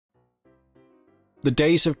The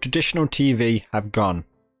days of traditional TV have gone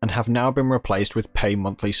and have now been replaced with pay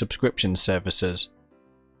monthly subscription services.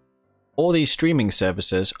 All these streaming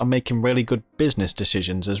services are making really good business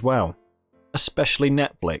decisions as well, especially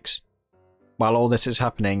Netflix. While all this is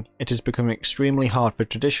happening, it is becoming extremely hard for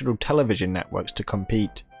traditional television networks to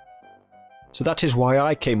compete. So that is why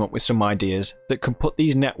I came up with some ideas that can put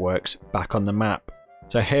these networks back on the map.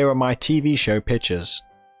 So here are my TV show pitches.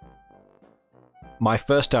 My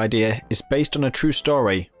first idea is based on a true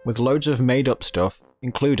story with loads of made up stuff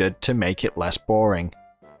included to make it less boring.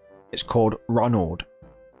 It's called Ronald.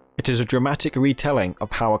 It is a dramatic retelling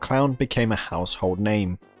of how a clown became a household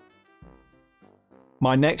name.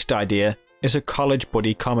 My next idea is a college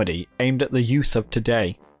buddy comedy aimed at the youth of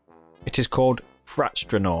today. It is called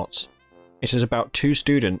Fratstronauts. It is about two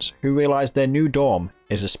students who realise their new dorm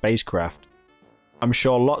is a spacecraft. I'm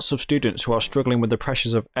sure lots of students who are struggling with the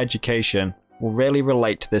pressures of education will really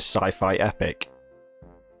relate to this sci-fi epic.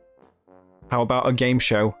 How about a game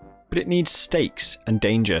show, but it needs stakes and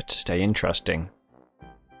danger to stay interesting?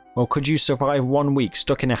 Well, could you survive 1 week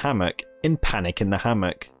stuck in a hammock in Panic in the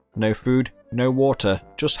Hammock? No food, no water,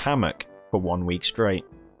 just hammock for 1 week straight.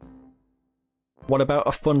 What about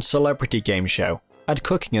a fun celebrity game show? Add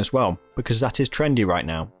cooking as well, because that is trendy right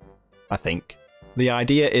now, I think. The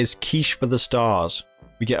idea is quiche for the stars.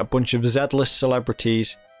 We get a bunch of Z-list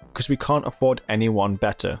celebrities because we can't afford anyone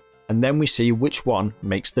better, and then we see which one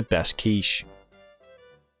makes the best quiche.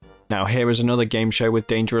 Now here is another game show with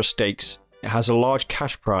dangerous stakes. It has a large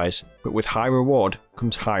cash prize, but with high reward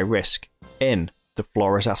comes high risk. The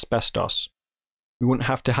floor is asbestos. We wouldn't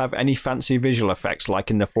have to have any fancy visual effects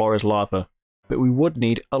like in The Floor is Lava, but we would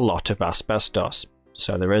need a lot of asbestos,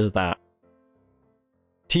 so there is that.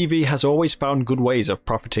 TV has always found good ways of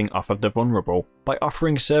profiting off of the vulnerable by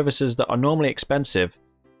offering services that are normally expensive,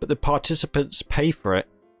 but the participants pay for it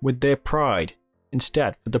with their pride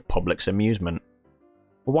instead for the public's amusement.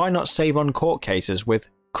 Why not save on court cases with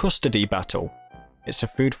Custody Battle? It's a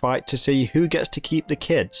food fight to see who gets to keep the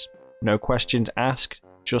kids. No questions asked,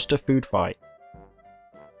 just a food fight.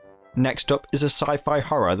 Next up is a sci-fi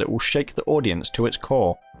horror that will shake the audience to its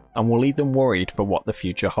core and will leave them worried for what the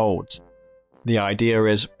future holds. The idea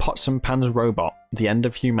is Pots and Pans Robot, the end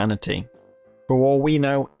of humanity. For all we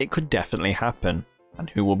know, it could definitely happen, and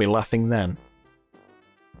who will be laughing then?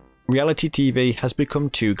 Reality TV has become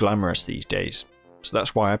too glamorous these days, so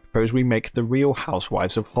that's why I propose we make The Real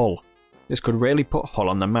Housewives of Hull. This could really put Hull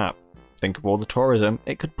on the map. Think of all the tourism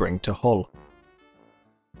it could bring to Hull.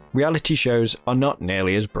 Reality shows are not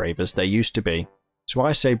nearly as brave as they used to be, so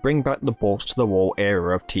I say bring back the balls to the wall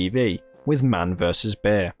era of TV with Man vs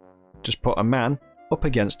Bear. Just put a man up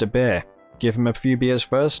against a bear, give him a few beers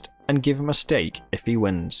first, and give him a steak if he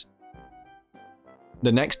wins.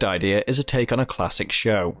 The next idea is a take on a classic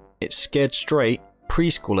show. It's Scared Straight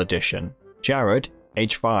Preschool Edition. Jared,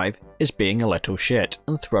 age 5, is being a little shit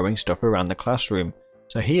and throwing stuff around the classroom,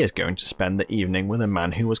 so he is going to spend the evening with a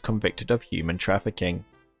man who was convicted of human trafficking.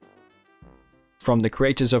 From the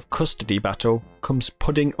creators of Custody Battle comes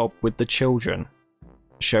Pudding Up with the Children.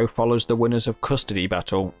 The show follows the winners of Custody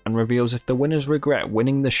Battle and reveals if the winners regret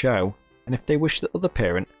winning the show and if they wish the other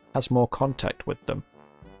parent has more contact with them.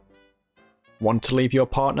 Want to leave your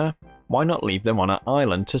partner? Why not leave them on an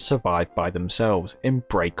island to survive by themselves in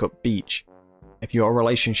Breakup Beach? If your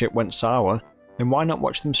relationship went sour, then why not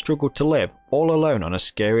watch them struggle to live all alone on a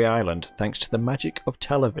scary island thanks to the magic of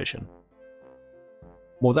television?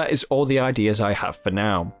 Well, that is all the ideas I have for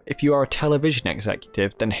now. If you are a television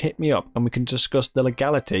executive, then hit me up and we can discuss the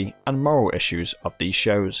legality and moral issues of these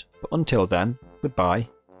shows. But until then, goodbye.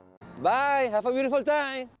 Bye, have a beautiful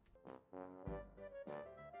time!